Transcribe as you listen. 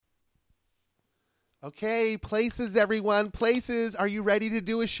Okay, places, everyone. Places. Are you ready to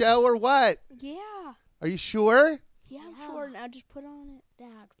do a show or what? Yeah. Are you sure? Yeah, I'm sure. Now just put on it,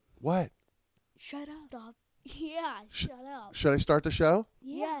 Dad. What? Shut up. Stop. Yeah, shut up. Should I start the show?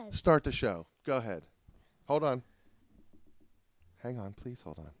 Yes. Start the show. Go ahead. Hold on. Hang on, please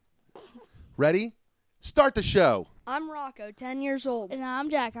hold on. Ready? Start the show. I'm Rocco, 10 years old. And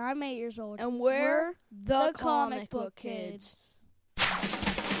I'm Jack. I'm 8 years old. And we're the Comic Book Kids.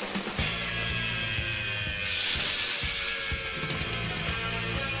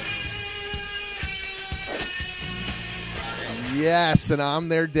 Yes, and I'm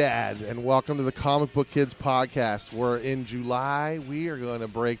their dad, and welcome to the Comic Book Kids podcast. We're in July. We are going to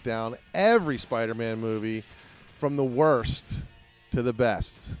break down every Spider-Man movie from the worst to the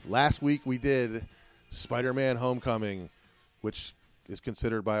best. Last week we did Spider-Man Homecoming, which is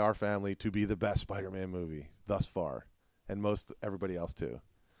considered by our family to be the best Spider-Man movie thus far, and most everybody else too.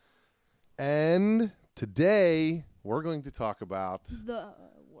 And today we're going to talk about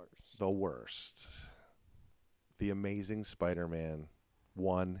The worst. The Amazing Spider-Man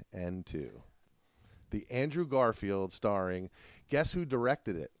 1 and 2. The Andrew Garfield starring, guess who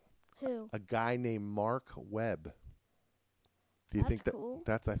directed it? Who? A guy named Mark Webb. Do you That's think cool.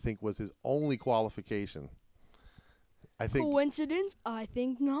 that's I think was his only qualification? I think Coincidence? I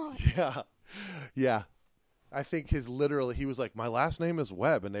think not. Yeah. I think he was like, my last name is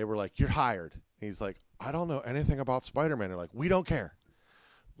Webb, and they were like, you're hired. And he's like, I don't know anything about Spider-Man. They're like, we don't care.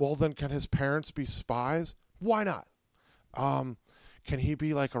 Well, then can his parents be spies? Why not? Can he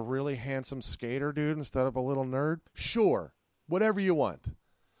be like a really handsome skater dude instead of a little nerd? Sure. Whatever you want.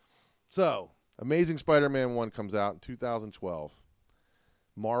 So, Amazing Spider-Man 1 comes out in 2012.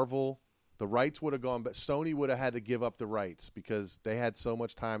 Marvel, the rights would have gone, but Sony would have had to give up the rights because they had so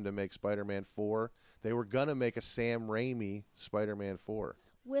much time to make Spider-Man 4. They were going to make a Sam Raimi Spider-Man 4.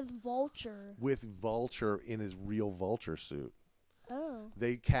 With Vulture. With Vulture in his real Vulture suit. Oh.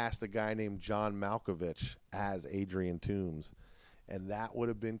 They cast a guy named John Malkovich as Adrian Toomes, and that would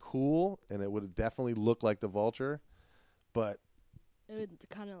have been cool, and it would have definitely looked like the Vulture, but It would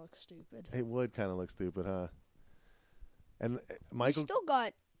kind of look stupid. it would kind of look stupid, huh? And We Michael still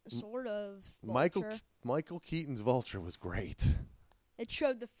got sort of Vulture. Michael Keaton's Vulture was great. It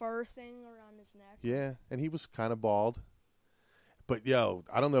showed the fur thing around his neck. Yeah, and he was kind of bald. But, yo,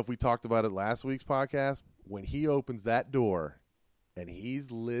 I don't know if we talked about it last week's podcast. When he opens that door and he's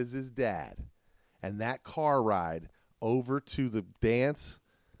Liz's dad, and that car ride over to the dance,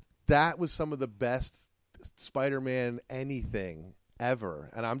 that was some of the best Spider-Man anything ever.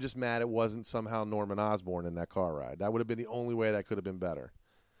 And I'm just mad it wasn't somehow Norman Osborn in that car ride. That would have been the only way that could have been better.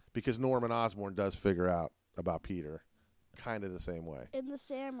 Because Norman Osborn does figure out about Peter kind of the same way. In the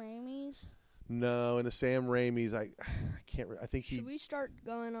Sam Raimi's. No, in the Sam Raimi's, I can't. I think he. Should we start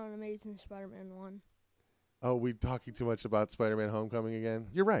going on Amazing Spider-Man 1? Oh, we talking too much about Spider-Man Homecoming again?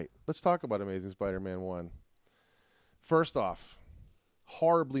 You're right. Let's talk about Amazing Spider-Man 1. First off,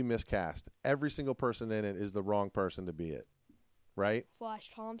 horribly miscast. Every single person in it is the wrong person to be it. Right? Flash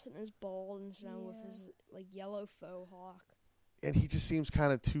Thompson is bald instead with his like yellow faux hawk. And he just seems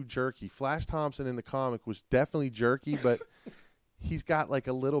kind of too jerky. Flash Thompson in the comic was definitely jerky, but he's got like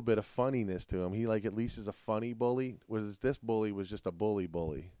a little bit of funniness to him. He like at least is a funny bully, whereas this bully was just a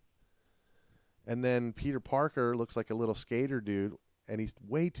bully. And then Peter Parker looks like a little skater dude, and he's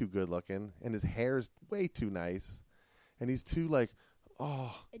way too good looking, and his hair's way too nice, and he's too like,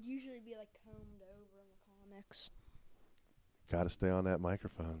 oh. It'd usually be like combed over in the comics. Got to stay on that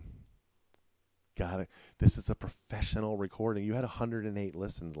microphone. Got it. This is a professional recording. You had 108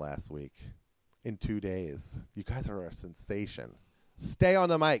 listens last week in 2 days. You guys are a sensation. Stay on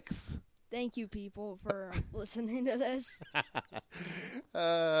the mics. Thank you, people, for listening to this.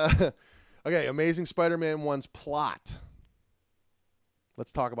 Okay, Amazing Spider-Man 1's plot.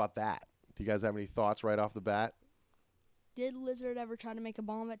 Let's talk about that. Do you guys have any thoughts right off the bat? Did Lizard ever try to make a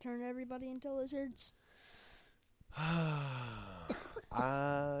bomb that turned everybody into lizards? I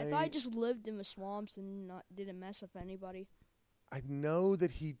thought he just lived in the swamps and didn't mess with anybody. I know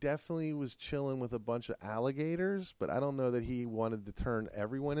that he definitely was chilling with a bunch of alligators, but I don't know that he wanted to turn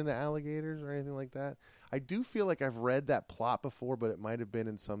everyone into alligators or anything like that. I do feel like I've read that plot before, but it might have been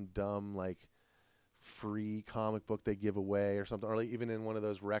in some dumb, like, free comic book they give away or something, or like even in one of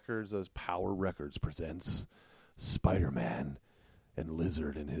those records, those Power Records presents Spider-Man and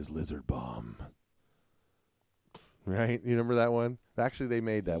Lizard and his lizard bomb. Right? You remember that one? Actually, they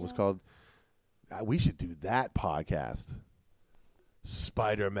made that. It was called, we should do that podcast.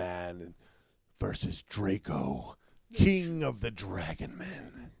 Spider-Man versus Draco, King of the Dragon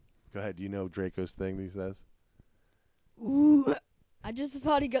Men. Go ahead. Do you know Draco's thing that he says? Ooh. I just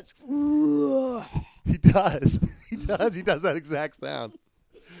thought he goes, ooh. He does. He does. He does that exact sound.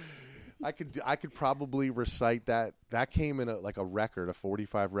 I could probably recite that. That came in a record, a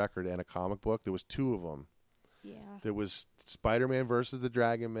 45 record, and a comic book. There was 2 of them. Yeah. There was Spider-Man versus the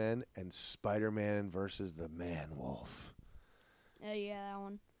Dragon Man and Spider-Man versus the Man-Wolf. Oh, yeah, that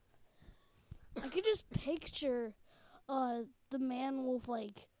one. I could just picture the Man-Wolf,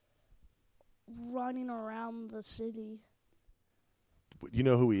 running around the city. You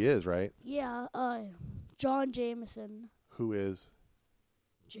know who he is, right? Yeah, John Jameson. Who is?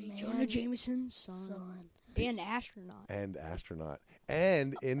 Jonah Jameson's son. And astronaut.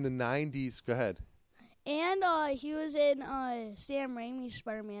 And in the 90s, go ahead. And he was in Sam Raimi's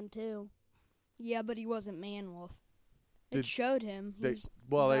Spider-Man 2. Yeah, but he wasn't Man-Wolf. It showed him. He was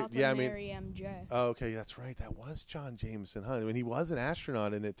about to marry MJ. Oh, okay, that's right. That was John Jameson, huh? I mean, he was an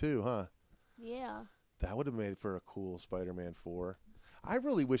astronaut in it too, huh? Yeah. That would have made for a cool Spider-Man 4. I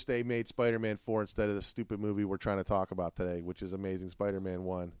really wish they made Spider-Man 4 instead of the stupid movie we're trying to talk about today, which is Amazing Spider-Man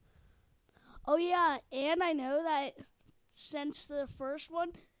 1. Oh, yeah, and I know that since the first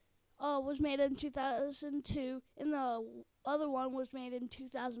one was made in 2002, and the other one was made in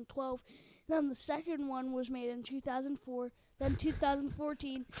 2012, then the second one was made in 2004, then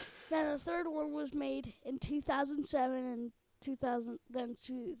 2014, then the third one was made in 2007, and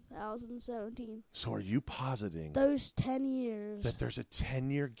 2017. So are you positing those 10 years that there's a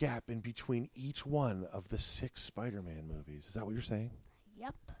 10-year gap in between each one of the 6 Spider-Man movies? Is that what you're saying?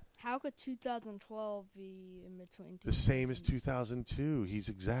 Yep. How could 2012 be in between? The same as 2002. He's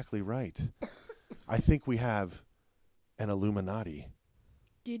exactly right. I think we have an Illuminati.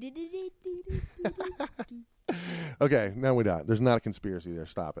 Okay, no, we don't. There's not a conspiracy there.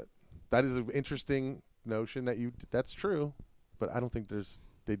 Stop it. That is an interesting notion that's true, but I don't think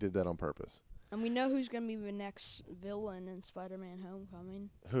they did that on purpose. And we know who's going to be the next villain in Spider-Man Homecoming.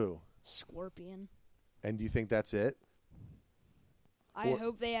 Who? Scorpion. And do you think that's it? I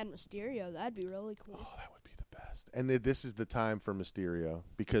hope they add Mysterio. That'd be really cool. Oh, that would be the best. And this is the time for Mysterio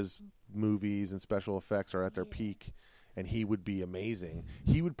because movies and special effects are at their peak, and he would be amazing.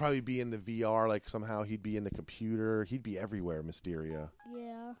 He would probably be in the VR, somehow he'd be in the computer. He'd be everywhere, Mysterio.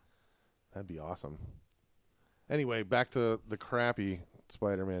 Yeah. That'd be awesome. Anyway, back to the crappy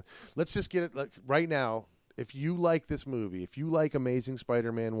Spider-Man. Let's just get it right now. If you like this movie, if you like Amazing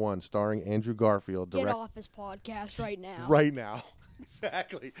Spider-Man 1 starring Andrew Garfield. Get off this podcast right now. Right now.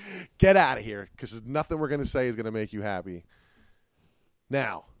 Exactly. Get out of here because nothing we're going to say is going to make you happy.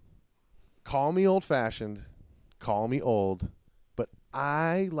 Now, call me old-fashioned, call me old, but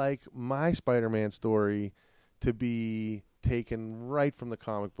I like my Spider-Man story to be taken right from the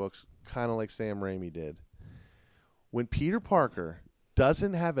comic books, kind of like Sam Raimi did. When Peter Parker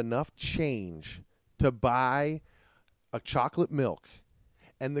doesn't have enough change to buy a chocolate milk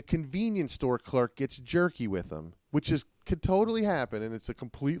and the convenience store clerk gets jerky with him, which could totally happen, and it's a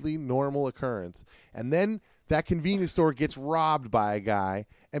completely normal occurrence. And then that convenience store gets robbed by a guy,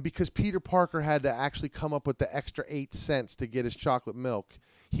 and because Peter Parker had to actually come up with the extra 8 cents to get his chocolate milk,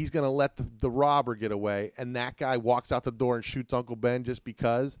 he's going to let the robber get away, and that guy walks out the door and shoots Uncle Ben just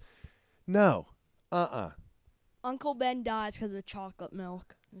because? No. Uncle Ben dies because of chocolate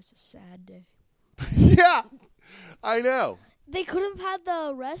milk. It was a sad day. Yeah, I know. They could have had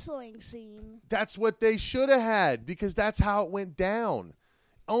the wrestling scene. That's what they should have had because that's how it went down.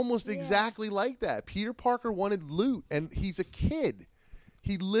 Almost exactly like that. Peter Parker wanted loot, and he's a kid.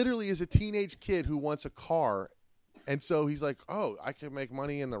 He literally is a teenage kid who wants a car. And so he's like, oh, I can make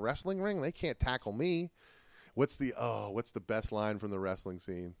money in the wrestling ring? They can't tackle me. What's the best line from the wrestling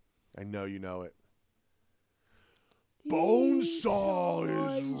scene? I know you know it. Bonesaw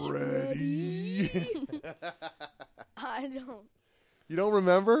is ready. I don't. You don't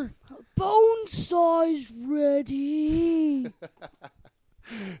remember? Bonesaw's ready.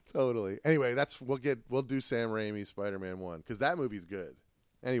 Totally. Anyway, we'll do Sam Raimi's Spider-Man 1 because that movie's good.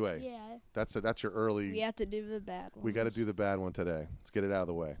 Anyway, that's your early. We have to do the bad one. We got to do the bad one today. Let's get it out of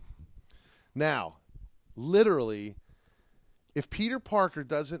the way. Now, literally, if Peter Parker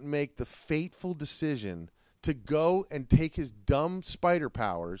doesn't make the fateful decision to go and take his dumb spider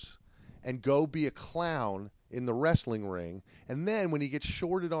powers and go be a clown in the wrestling ring, and then when he gets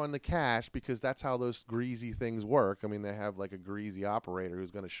shorted on the cash, because that's how those greasy things work. I mean, they have like a greasy operator who's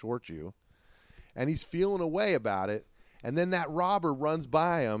going to short you, and he's feeling away about it, and then that robber runs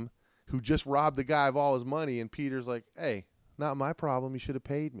by him who just robbed the guy of all his money, and Peter's like, hey, not my problem. You should have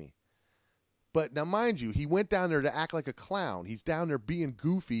paid me. But now, mind you, he went down there to act like a clown. He's down there being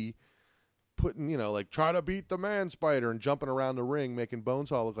goofy, putting, try to beat the man spider and jumping around the ring, making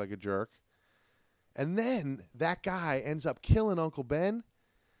Bonesaw look like a jerk. And then that guy ends up killing Uncle Ben.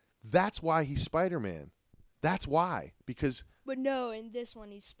 That's why he's Spider-Man. That's why. Because... But no, in this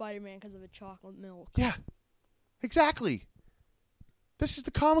one, he's Spider-Man because of a chocolate milk. Yeah. Exactly. This is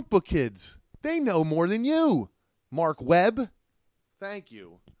the comic book kids. They know more than you. Mark Webb. Thank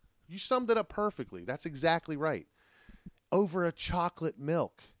you. You summed it up perfectly. That's exactly right. Over a chocolate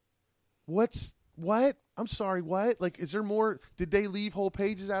milk. What? I'm sorry, what? Like, is there more? Did they leave whole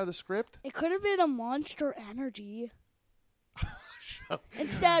pages out of the script? It could have been a Monster Energy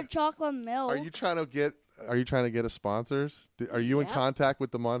instead of chocolate milk. Are you trying to get us sponsors? Are you in contact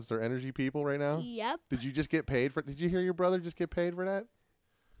with the Monster Energy people right now? Yep. Did you just get paid for? Did you hear your brother just get paid for that?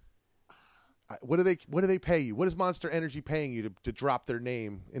 What do they pay you? What is Monster Energy paying you to drop their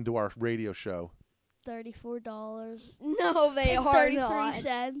name into our radio show? $34. No, they are 33 not.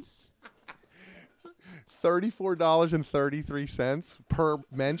 cents. $34.33 per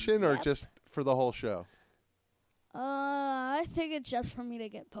mention, or just for the whole show? I think it's just for me to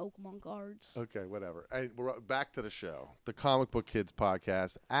get Pokemon cards. Okay, whatever. We're back to the show, the Comic Book Kids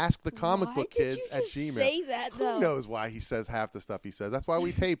podcast. Ask the Comic Book Kids at Gmail. Say that, though? Who knows why he says half the stuff he says? That's why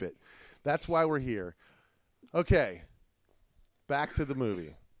we tape it. That's why we're here. Okay, back to the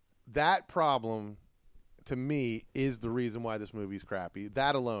movie. That problem, to me, is the reason why this movie's crappy.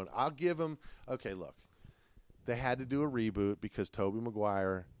 That alone. I'll give them... Okay, look. They had to do a reboot because Tobey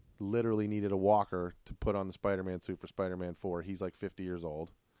Maguire literally needed a walker to put on the Spider-Man suit for Spider-Man 4. He's like 50 years old.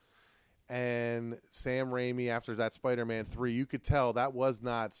 And Sam Raimi, after that Spider-Man 3, you could tell that was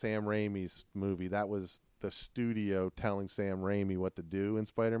not Sam Raimi's movie. That was the studio telling Sam Raimi what to do in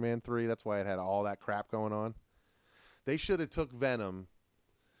Spider-Man 3. That's why it had all that crap going on. They should have took Venom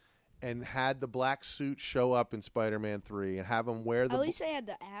and had the black suit show up in Spider-Man 3 and have him wear the... At least they had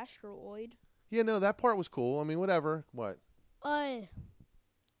the asteroid. Yeah, no, that part was cool. I mean, whatever. What?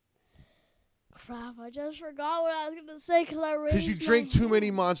 Crap, I just forgot what I was going to say because you drink too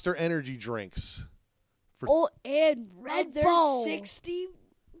many Monster Energy drinks. And Red There's Bull. 60.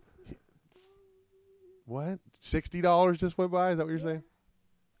 What? $60 just went by? Is that what you're saying?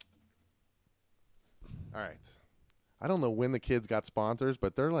 All right. I don't know when the kids got sponsors,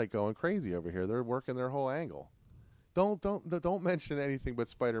 but they're like going crazy over here. They're working their whole angle. Don't mention anything but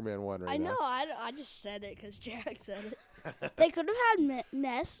Spider-Man 1 right now. I know. I just said it because Jack said it. They could have had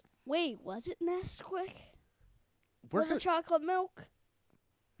Nest. Wait, was it Nesquik? With the chocolate milk?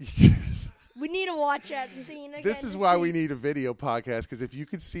 We need to watch that scene again. This is why we need a video podcast, because if you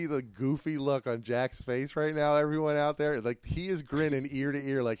could see the goofy look on Jack's face right now, everyone out there, like he is grinning ear to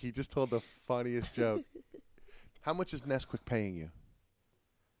ear like he just told the funniest joke. How much is Nesquik paying you?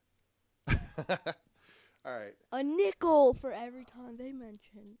 All right. A nickel for every time they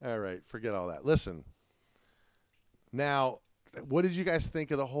mention. All right. Forget all that. Listen. Now, what did you guys think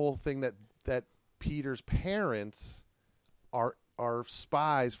of the whole thing that Peter's parents are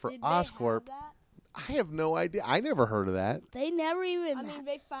spies for Oscorp? I have no idea. I never heard of that. They never even... I mean,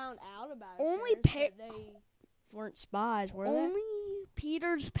 they found out about it. Only they weren't spies, were they? Only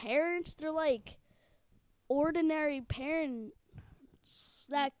Peter's parents, they're like ordinary parents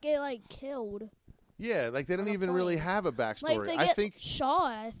that get like killed. Yeah, like they don't even really have a backstory. Like they get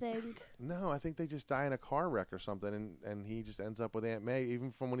shot, I think. No, I think they just die in a car wreck or something, and he just ends up with Aunt May,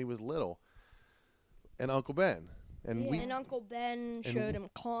 even from when he was little, and Uncle Ben. And Uncle Ben showed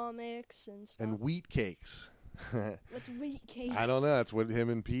him comics and stuff. And wheat cakes. What's wheat cakes? I don't know. That's what him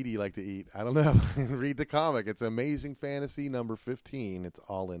and Petey like to eat. I don't know. Read the comic. It's Amazing Fantasy number 15. It's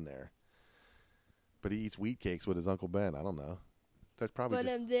all in there. But he eats wheat cakes with his Uncle Ben. I don't know. That's probably But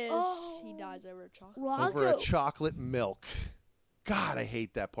in this, he dies over a chocolate. Over a chocolate milk. God, I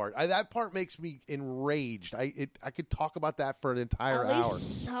hate that part. That part makes me enraged. I could talk about that for an entire hour. At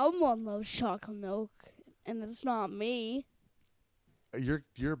least someone loves chocolate milk, and it's not me. You're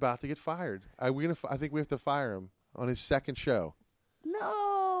about to get fired. I think we have to fire him on his second show.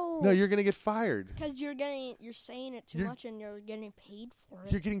 No, you're gonna get fired because you're saying it too much, and you're getting paid for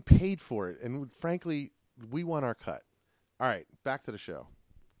it. You're getting paid for it, and frankly, we want our cut. All right, back to the show.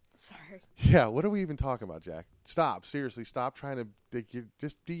 Sorry. Yeah, what are we even talking about, Jack? Stop. Seriously, stop trying to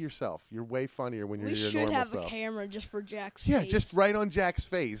just be yourself. You're way funnier when you're your normal self. We should have a camera just for Jack's face. Yeah, just right on Jack's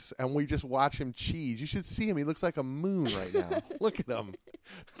face, and we just watch him cheese. You should see him. He looks like a moon right now. Look at him.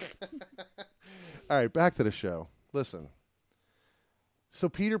 All right, back to the show. Listen. So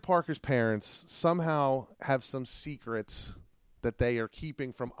Peter Parker's parents somehow have some secrets that they are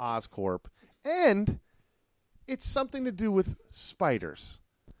keeping from Oscorp, and it's something to do with spiders.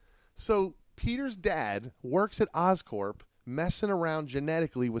 So Peter's dad works at Oscorp messing around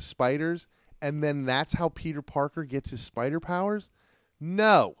genetically with spiders, and then that's how Peter Parker gets his spider powers?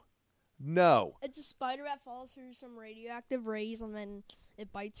 No. No. It's a spider that falls through some radioactive rays, and then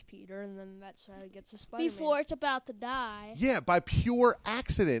it bites Peter, and then that's how it gets a Spider-Man. Before it's about to die. Yeah, by pure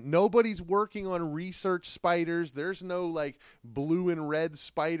accident. Nobody's working on research spiders. There's no, like, blue and red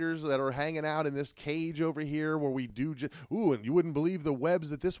spiders that are hanging out in this cage over here where we do ooh, and you wouldn't believe the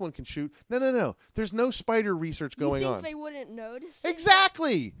webs that this one can shoot. No. There's no spider research going on. You think they wouldn't notice it?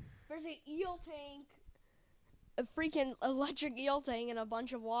 Exactly. There's an eel tank, a freaking electric eel tank, and a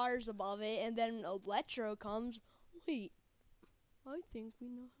bunch of wires above it, and then Electro comes. Wait, I think we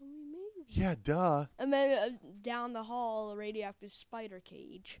know how we made it. Yeah, duh. And then down the hall, a radioactive spider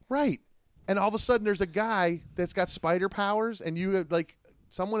cage. Right. And all of a sudden, there's a guy that's got spider powers, and you like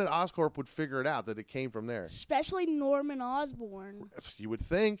someone at Oscorp would figure it out that it came from there. Especially Norman Osborn. You would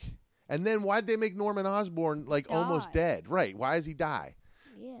think. And then why'd they make Norman Osborn like almost dead? Right. Why does he die?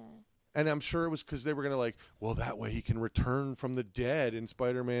 Yeah. And I'm sure it was because they were going to like, well, that way he can return from the dead in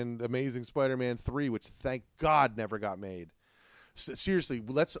Amazing Spider-Man 3, which thank God never got made. Seriously,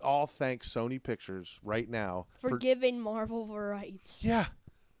 let's all thank Sony Pictures right now. For giving Marvel the rights. Yeah.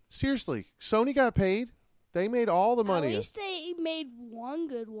 Seriously. Sony got paid. They made all the money. At least they made one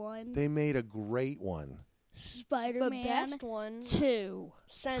good one. They made a great one. Spider-Man the best one 2.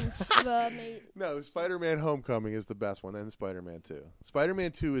 Since the No, Spider-Man Homecoming is the best one, and Spider-Man 2.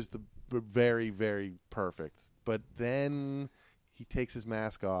 Spider-Man 2 is the very, very perfect. But then he takes his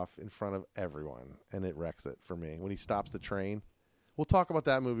mask off in front of everyone, and it wrecks it for me. When he stops the train. We'll talk about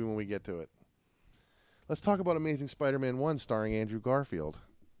that movie when we get to it. Let's talk about Amazing Spider-Man 1 starring Andrew Garfield.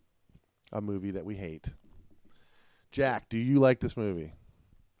 A movie that we hate. Jack, do you like this movie?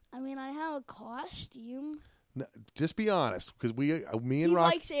 I mean, I have a costume. No, just be honest, because me and he Rocco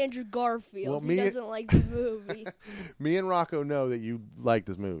likes Andrew Garfield. Well, he doesn't like the movie. Me and Rocco know that you like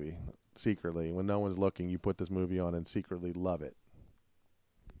this movie secretly. When no one's looking, you put this movie on and secretly love it.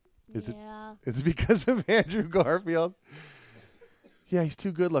 Is it because of Andrew Garfield? Yeah, he's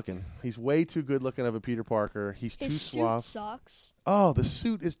too good looking. He's way too good looking of a Peter Parker. He's too suave. His suit sucks. Oh, the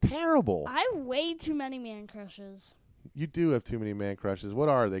suit is terrible. I have way too many man crushes. You do have too many man crushes. What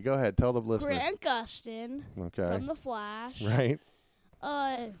are they? Go ahead. Tell the listeners. Grant Gustin. Okay. From The Flash. Right.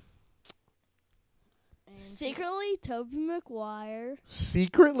 Secretly, Tobey Maguire.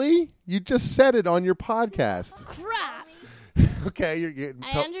 Secretly? You just said it on your podcast. Crap. Okay, you're getting...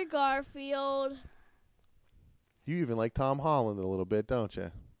 Andrew Garfield. You even like Tom Holland a little bit, don't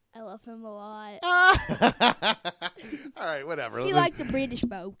you? I love him a lot. All right, whatever. He liked the British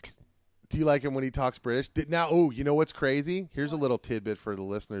folks. Do you like him when he talks British? You know what's crazy? Here's a little tidbit for the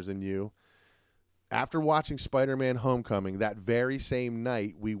listeners and you. After watching Spider-Man Homecoming, that very same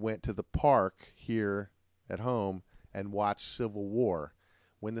night, we went to the park here at home and watched Civil War.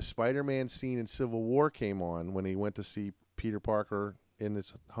 When the Spider-Man scene in Civil War came on, when he went to see Peter Parker in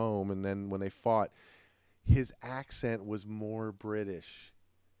his home, and then when they fought, his accent was more British.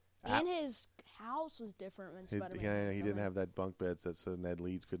 And his house was different when Spider-Man. He didn't have that bunk bed, so Ned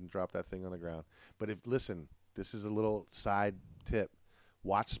Leeds couldn't drop that thing on the ground. But listen, this is a little side tip.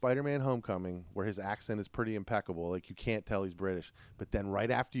 Watch Spider-Man Homecoming, where his accent is pretty impeccable. Like, you can't tell he's British. But then right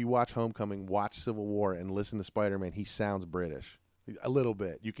after you watch Homecoming, watch Civil War and listen to Spider-Man. He sounds British. A little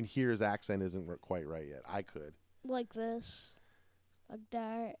bit. You can hear his accent isn't quite right yet. I could. Like this. Like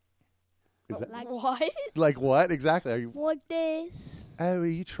that. Like what? Like what? Exactly. Are you like this? Oh, are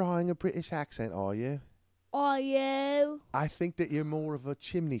you trying a British accent, are you? Are you? I think that you're more of a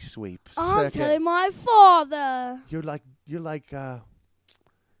chimney sweep. I'm telling my father. You're like I'm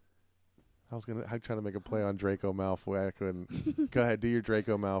trying to make a play on Draco Malfoy. I couldn't. Go ahead, do your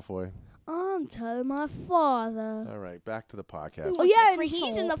Draco Malfoy. I'm telling my father. All right, back to the podcast. Oh yeah, and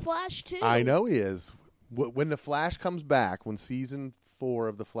he's in the Flash too. I know he is. When the Flash comes back, when season 4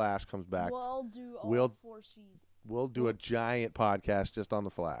 of the Flash comes back, we'll do all 4 seasons. We'll do a giant podcast just on the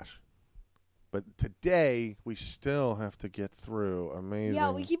Flash. But today we still have to get through Amazing.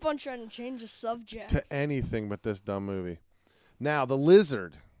 Yeah, we keep on trying to change the subject to anything but this dumb movie. Now the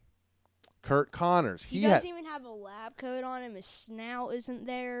Lizard, Kurt Connors. He doesn't even have a lab coat on him. His snout isn't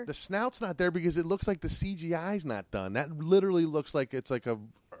there. The snout's not there because it looks like the CGI's not done. That literally looks like it's like a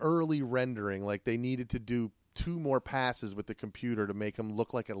early rendering. Like they needed to do 2 more passes with the computer to make him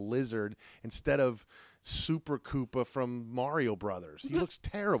look like a lizard instead of Super Koopa from Mario Brothers. He looks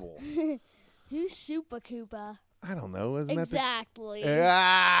terrible. Who's Super Koopa? I don't know. Isn't exactly.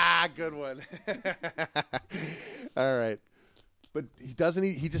 Good one. All right. But he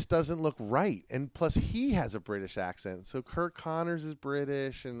just doesn't look right. And plus he has a British accent. So Kurt Connors is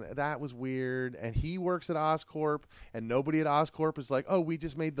British, and that was weird. And he works at Oscorp, and nobody at Oscorp is like, oh, we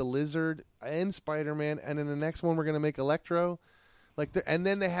just made the Lizard and Spider-Man, and in the next one we're going to make Electro. Like, and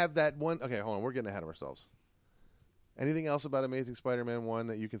then they have that one. Okay, hold on. We're getting ahead of ourselves. Anything else about Amazing Spider-Man 1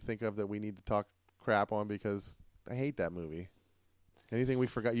 that you can think of that we need to talk crap on? Because I hate that movie. Anything we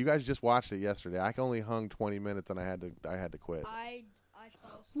forgot? You guys just watched it yesterday. I only hung 20 minutes and I had to quit. I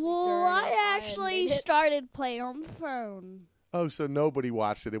fell asleep. Well, I actually started playing on the phone. Oh, so nobody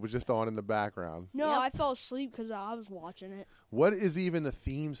watched it. It was just on in the background. No, Yep. I fell asleep because I was watching it. What is even the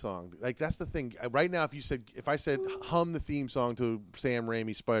theme song? Like, that's the thing. Right now, if I said hum the theme song to Sam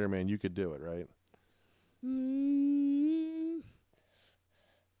Raimi's Spider-Man, you could do it, right?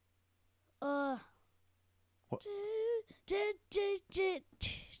 What? What?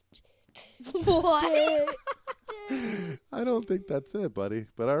 I don't think that's it, buddy.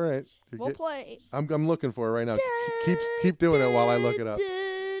 But all right. We'll play. I'm looking for it right now. Keep doing it while I look it up.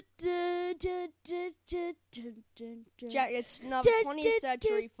 Jack, it's not 20th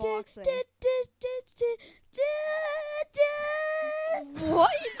Century Fox thing.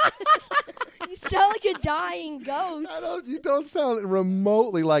 What? You sound like a dying ghost. You don't sound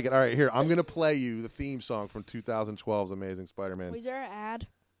remotely like it. All right, here. I'm going to play you the theme song from 2012's Amazing Spider-Man. Was there an ad?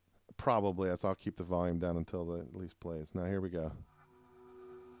 Probably. I'll keep the volume down until it at least plays. Now, here we go.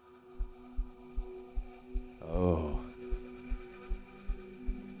 Oh.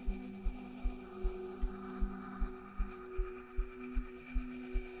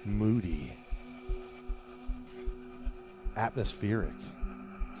 Moody. Atmospheric.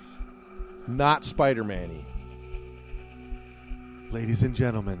 Not Spider-Man-y. Ladies and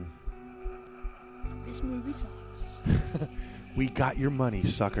gentlemen, This movie sucks. we got your money,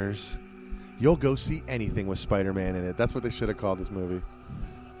 suckers. You'll go see anything with Spider-Man in it. That's what they should have called this movie.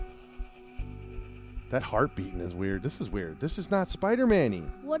 That heart beating is weird. This is weird. This is not Spider-Man-y.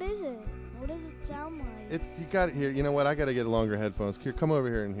 What is it? What does it sound like? You got it here. You know what? I got to get longer headphones. Here, come over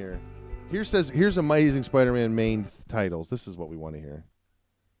here and hear. Here's Amazing Spider-Man main titles. This is what we want to hear.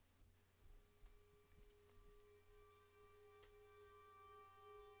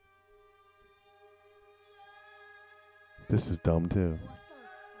 This is dumb too.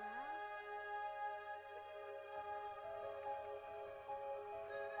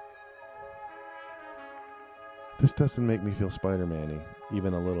 This doesn't make me feel Spider-Man-y,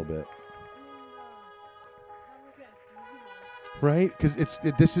 even a little bit. Right? Because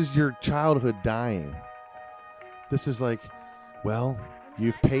this is your childhood dying. This is like, well,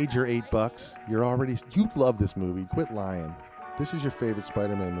 you've paid your $8. You love this movie. Quit lying. This is your favorite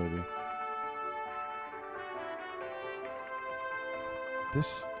Spider-Man movie.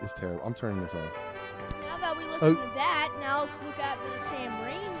 This is terrible. I'm turning this off. Now that we listen to that, now let's look at the Sam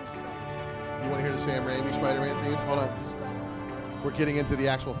Raimi stuff. You want to hear the Sam Raimi Spider-Man theme? Hold on. We're getting into the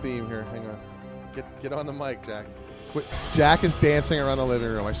actual theme here. Hang on. Get on the mic, Jack. Quit. Jack is dancing around the living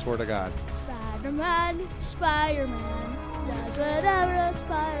room. I swear to God. Spider-Man does whatever a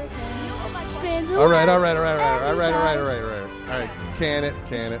spider can. Spins All right. away All right. Can it?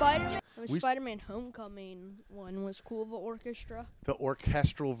 Spider-Man Homecoming one was cool. The orchestra. The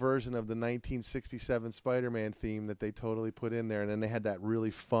orchestral version of the 1967 Spider-Man theme that they totally put in there, and then they had that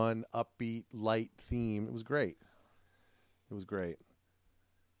really fun, upbeat, light theme. It was great. I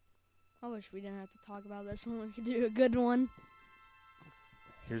wish we didn't have to talk about this one. We could do a good one.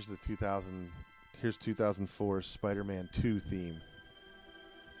 Here's 2004 Spider-Man 2 theme.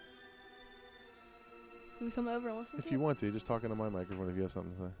 Can we come over and listen If to you it? want to, just talk into my microphone if you have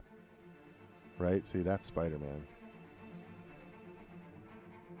something to say. Right? See, that's Spider-Man.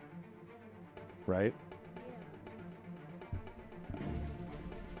 Right?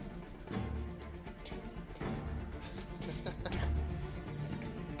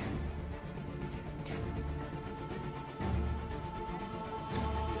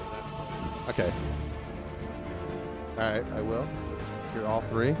 Okay. All right, I will. Let's hear all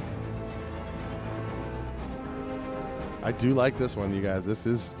three. I do like this one, you guys. This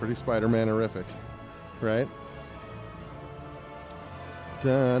is pretty Spider-Man-erific, right?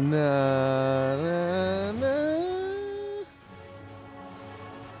 Da-na-na-na.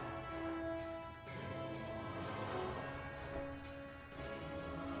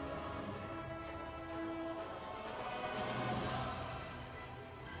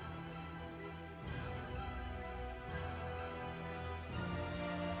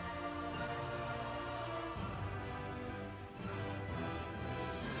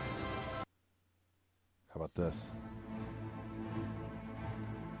 How about this?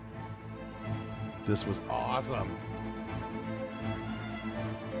 This was awesome.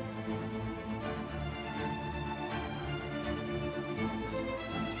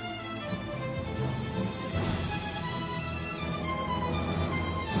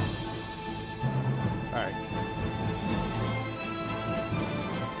 All right.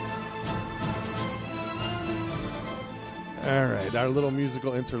 right, our little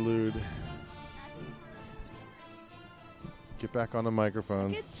musical interlude. Get back on the I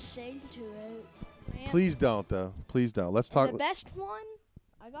microphone. could sing to it. Man, Please don't, though. Please don't. Let's talk. the best one,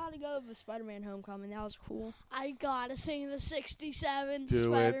 I gotta go with Spider-Man: Homecoming. That was cool. I gotta sing the 67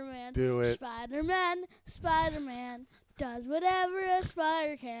 Do it. Spider-Man. Do it. Spider-Man, Spider-Man does whatever a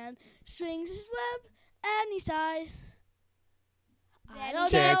spider can. Swings his web any size. I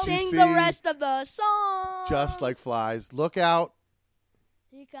don't Can't know. you Sing see? the rest of the song. Just like flies. Look out.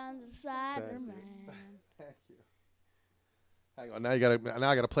 Here comes the Spider-Man. Thank you. Hang on. Now I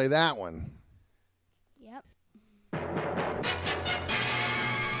gotta play that one. Yep.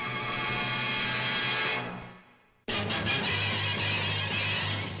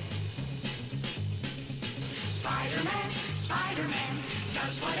 Spider-Man, Spider-Man,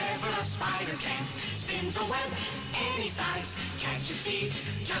 does whatever a spider can. Spins a web any size, catches thieves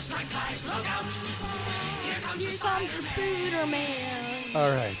just like flies. Look out! Here comes the Spider-Man. All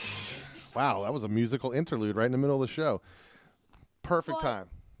right. Wow, that was a musical interlude right in the middle of the show. Perfect But time.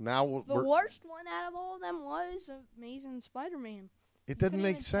 Now The worst one out of all of them was Amazing Spider-Man. it doesn't couldn't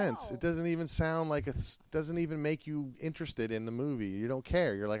make even sense. tell. It doesn't even sound like doesn't even make you interested in the movie. You don't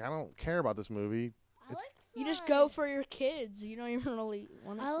care. You're like, I don't care about this movie. I like You just go for your kids. You don't even really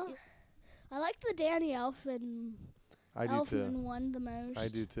want to see it. I like the Danny Elfman I do too. one the most. I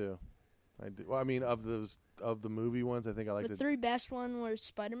do too. I do. Well, I mean, of the movie ones, I think I like The three best one were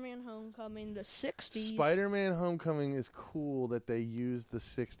Spider-Man: Homecoming, the 60s. Spider-Man: Homecoming is cool that they used the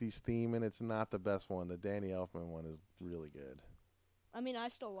 '60s theme, and it's not the best one. The Danny Elfman one is really good. I mean, I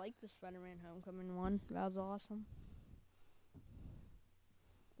still like the Spider-Man: Homecoming one. That was awesome.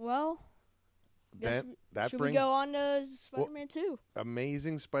 Well, That should brings we go on to Spider-Man 2?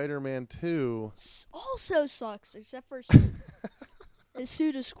 Amazing Spider-Man 2. Also sucks, except for his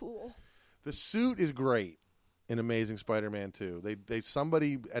suit is cool. The suit is great in Amazing Spider-Man 2.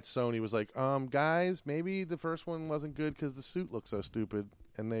 Somebody at Sony was like, guys, maybe the first one wasn't good because the suit looked so stupid,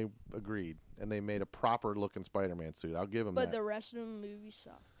 and they agreed, and they made a proper looking Spider-Man suit. I'll give them But that. the rest of the movie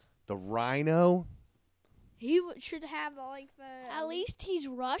sucked. The Rhino. He should have At least he's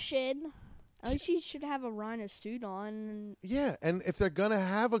Russian. At least he should have a rhino suit on. Yeah, and if they're going to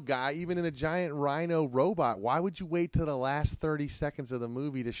have a guy, even in a giant rhino robot, why would you wait till the last 30 seconds of the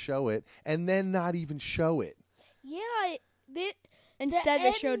movie to show it and then not even show it? Yeah, Instead, they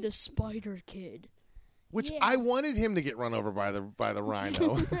end- showed the Spider Kid. Which Yeah. I wanted him to get run over by the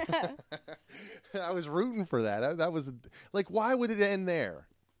rhino. I was rooting for that. That was like, why would it end there?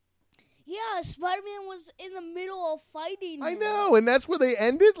 Yeah, Spider-Man was in the middle of fighting. I him. know, and that's where they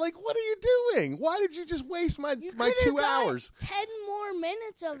ended. Like, what are you doing? Why did you just waste my You my could've 2 got hours? 10 more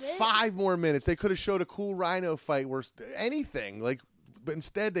minutes of it. 5 more minutes. They could have showed a cool rhino fight where anything. Like, but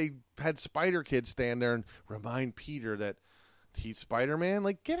instead they had Spider Kid stand there and remind Peter that he's Spider-Man.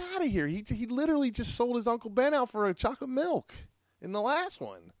 Like, get out of here. He literally just sold his Uncle Ben out for a chocolate milk in the last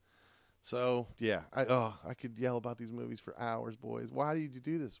one. So, yeah, I could yell about these movies for hours, boys. Why did you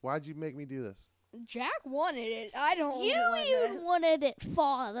do this? Why did you make me do this? Jack wanted it. I don't. You even wanted it,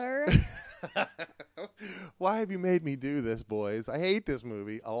 Father. Why have you made me do this, boys? I hate this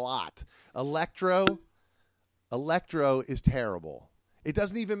movie a lot. Electro is terrible. It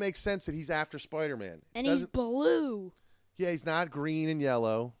doesn't even make sense that he's after Spider-Man. And he's blue. Yeah, he's not green and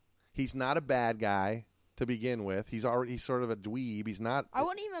yellow. He's not a bad guy to begin with. He's sort of a dweeb. He's not. I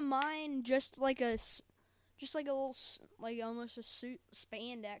wouldn't even mind just like a little, like almost a suit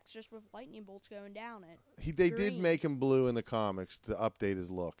spandex, just with lightning bolts going down it. They did green. make him blue in the comics to update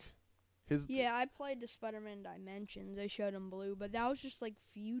his look. Yeah, I played the Spider-Man Dimensions. They showed him blue, but that was just like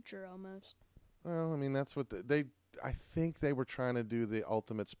future almost. Well, I mean, that's what I think they were trying to do the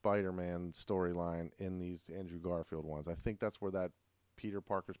Ultimate Spider-Man storyline in these Andrew Garfield ones. I think that's where that Peter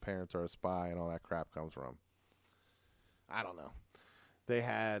Parker's parents are a spy and all that crap comes from. I don't know. They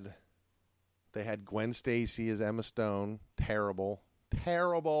had Gwen Stacy as Emma Stone. Terrible.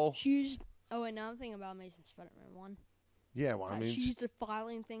 She used. Oh wait, now I'm thinking about Amazing Spider-Man 1. Yeah, well, I mean, she used the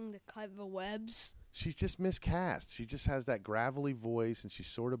filing thing to cut the webs. she's just miscast. She just has that gravelly voice, and she's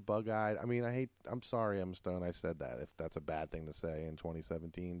sort of bug-eyed. I mean, I'm sorry, Emma Stone, I said that, if that's a bad thing to say in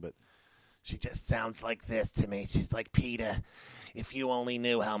 2017, but she just sounds like this to me. She's like, Peter, if you only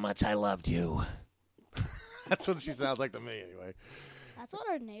knew how much I loved you. That's what she sounds like to me, anyway. That's what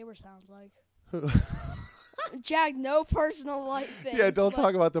our neighbor sounds like. Jack, no personal life things. Yeah, don't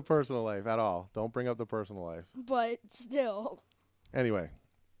talk about the personal life at all. Don't bring up the personal life. But still. Anyway.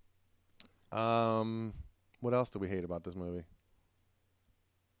 What else do we hate about this movie?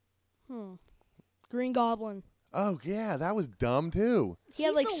 Green Goblin. Oh, yeah, that was dumb, too. He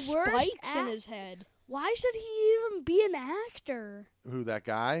had He's like the worst spikes in his head. Why should he even be an actor? Who, that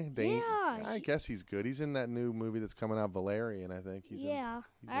guy? Yeah. I guess he's good. He's in that new movie that's coming out, Valerian, I think. He's Yeah.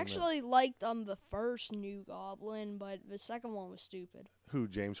 he's I actually liked the first New Goblin, but the second one was stupid. Who,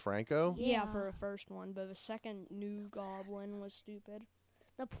 James Franco? Yeah, Yeah. for the first one, but the second New Goblin was stupid.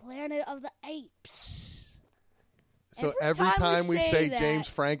 The Planet of the Apes. So every time we say that- James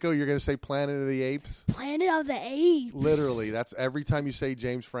Franco, you're going to say Planet of the Apes? Planet of the Apes. Literally, that's every time you say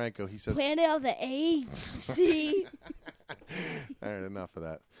James Franco, he says. Planet of the Apes. See? All right, enough of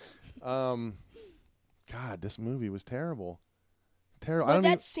that. God, this movie was terrible. Terrible. I Like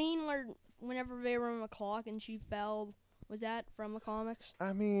don't that scene where whenever they were on the clock and she fell, was that from the comics?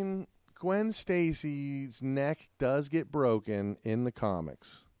 I mean, Gwen Stacy's neck does get broken in the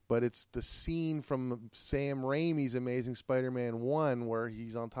comics, but it's the scene from Sam Raimi's Amazing Spider-Man 1 where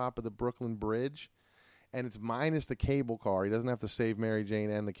he's on top of the Brooklyn Bridge, and it's minus the cable car. He doesn't have to save Mary Jane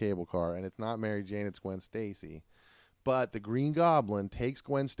and the cable car, and it's not Mary Jane, it's Gwen Stacy. But the Green Goblin takes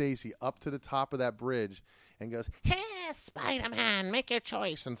Gwen Stacy up to the top of that bridge and goes, "Hey, Spider-Man, make your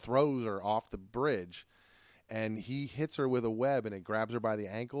choice," and throws her off the bridge. And he hits her with a web, and it grabs her by the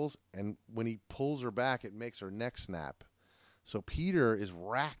ankles, and when he pulls her back, it makes her neck snap. So Peter is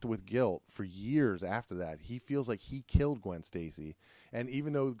racked with guilt for years after that. He feels like he killed Gwen Stacy. And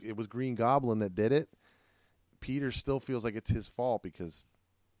even though it was Green Goblin that did it, Peter still feels like it's his fault because,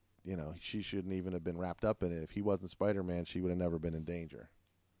 you know, she shouldn't even have been wrapped up in it. If he wasn't Spider-Man, she would have never been in danger.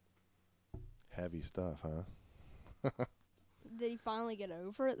 Heavy stuff, huh? Did he finally get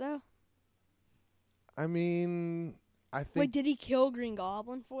over it, though? I mean, I think... Wait, did he kill Green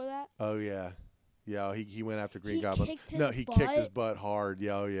Goblin for that? Oh, yeah. Yeah, he went after Green He Goblin. kicked his No, he kicked his butt. butt hard.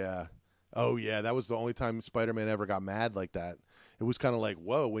 Yeah, oh, yeah. Oh, yeah, that was the only time Spider-Man ever got mad like that. It was kind of like,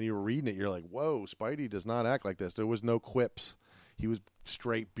 whoa, when you were reading it, you're like, whoa, Spidey does not act like this. There was no quips. He was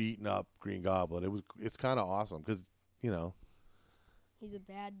straight beating up Green Goblin. It's kind of awesome because, you know, He's a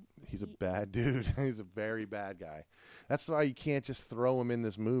bad... he's a bad dude. He's a very bad guy. That's why you can't just throw him in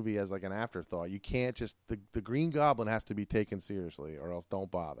this movie as like an afterthought. You can't just... The Green Goblin has to be taken seriously or else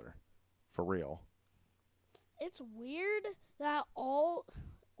don't bother. For real. It's weird that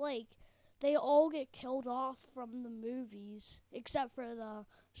they all get killed off from the movies, except for the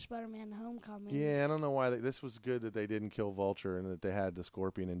Spider-Man Homecoming. Yeah, I don't know why. This was good that they didn't kill Vulture and that they had the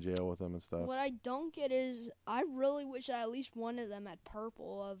Scorpion in jail with them and stuff. What I don't get is, I really wish I at least one of them had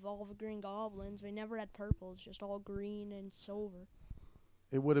purple of all the Green Goblins. They never had purple. It's just all green and silver.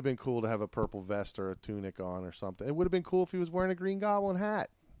 It would have been cool to have a purple vest or a tunic on or something. It would have been cool if he was wearing a Green Goblin hat.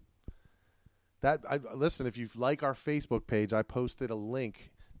 Listen, if you like our Facebook page, I posted a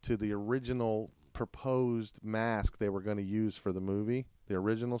link to the original proposed mask they were going to use for the movie, the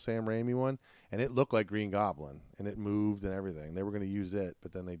original Sam Raimi one, and it looked like Green Goblin, and it moved and everything. They were going to use it,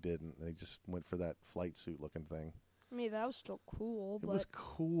 but then they didn't. They just went for that flight suit looking thing. I mean, that was still cool, It but... was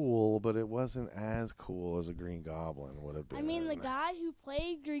cool, but it wasn't as cool as a Green Goblin would have been. I mean, the guy who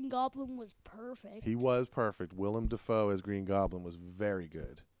played Green Goblin was perfect. He was perfect. Willem Dafoe as Green Goblin was very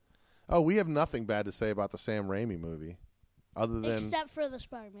good. Oh, we have nothing bad to say about the Sam Raimi movie. Other than... Except for the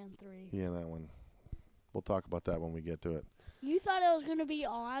Spider-Man 3. Yeah, that one. We'll talk about that when we get to it. You thought it was going to be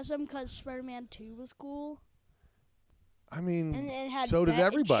awesome because Spider-Man 2 was cool? I mean, And it had so did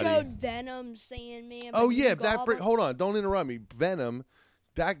everybody. It showed Venom, Sandman... Oh, but yeah. Green Goblin. Hold on. Don't interrupt me. Venom,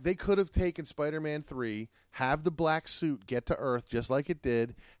 they could have taken Spider-Man 3, have the black suit get to Earth just like it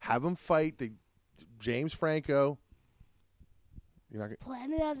did, have him fight the James Franco... You're not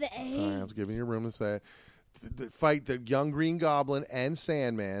Planet of the Apes. Sorry, I was giving you room to say it. Fight the young Green Goblin and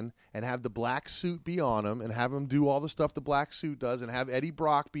Sandman and have the black suit be on him and have him do all the stuff the black suit does and have Eddie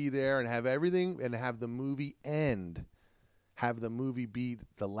Brock be there and have everything and have the movie end. Have the movie be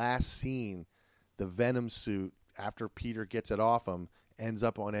the last scene. The Venom suit, after Peter gets it off him, ends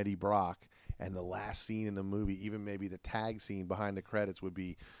up on Eddie Brock. And the last scene in the movie, even maybe the tag scene behind the credits, would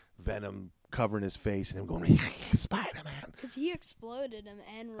be Venom covering his face and him going, Spider-Man. Because he exploded him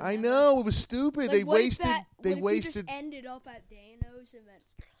and... I remember. know, it was stupid. Like, They what if wasted. that- They what if he wasted. just ended up at Thanos and then...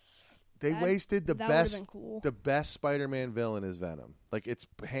 They That- wasted the that would've best. been cool. The best Spider-Man villain is Venom. Like it's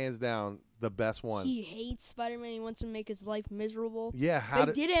hands down the best one. He hates Spider-Man. He wants to make his life miserable. Yeah, how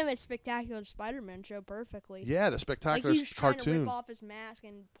They did? did him a Spectacular Spider-Man show perfectly. Yeah, the Like spectacular he was trying to cartoon. rip off his mask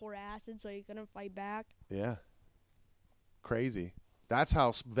and pour acid so he couldn't fight back. Yeah, crazy. That's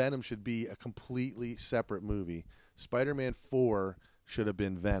how Venom should be a completely separate movie. Spider-Man 4 should have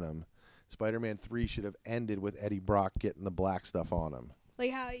been Venom. Spider-Man 3 should have ended with Eddie Brock getting the black stuff on him.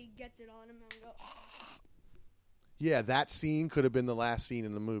 Like how he gets it on him and go... Yeah, that scene could have been the last scene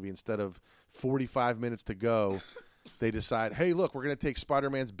in the movie instead of 45 minutes to go. they decide, hey, look, we're going to take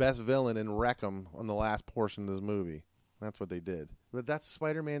Spider-Man's best villain and wreck him on the last portion of this movie. That's what they did. But that's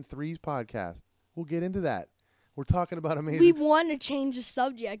Spider-Man 3's podcast. We'll get into that. We're talking about amazing. We want to change the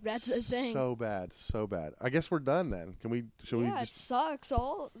subject. That's the thing. So bad, so bad. I guess we're done then. Can we? Should we Yeah, just? it sucks.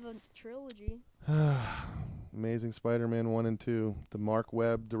 All the trilogy. Amazing Spider-Man 1 and 2. The Mark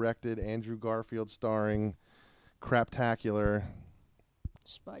Webb directed, Andrew Garfield starring, craptacular.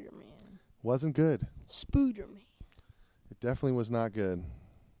 Spider-Man. Wasn't good. Spooderman. It definitely was not good.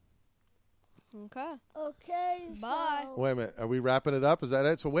 Okay. Okay. Bye. So Wait a minute. Are we wrapping it up? Is that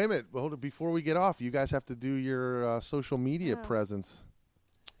it? So wait a minute. Hold it. Before we get off, you guys have to do your social media Yeah. presence.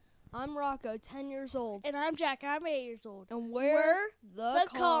 I'm Rocco, 10 years old. and I'm Jack. I'm 8 years old. And We're the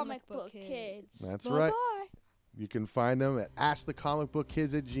comic book kids. That's Bye-bye. right. You can find them at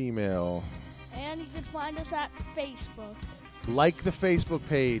AskTheComicBookKids@gmail. And you can find us at Facebook. Like the Facebook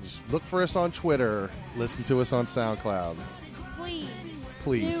page. Look for us on Twitter. Listen to us on SoundCloud. Please.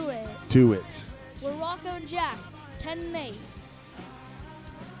 Please. Do it. Do it. We're Rocco and Jack. 10 and 8.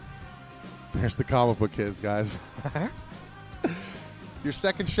 There's the comic book kids, guys. Your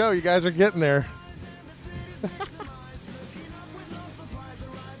second show. You guys are getting there.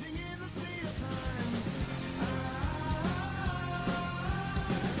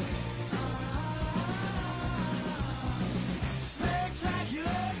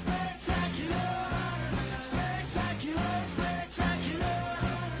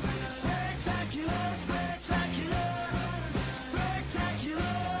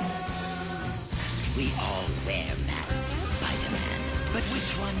 We all wear masks, Spider-Man. But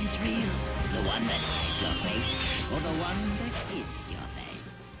which one is real? The one that hides your face or the one that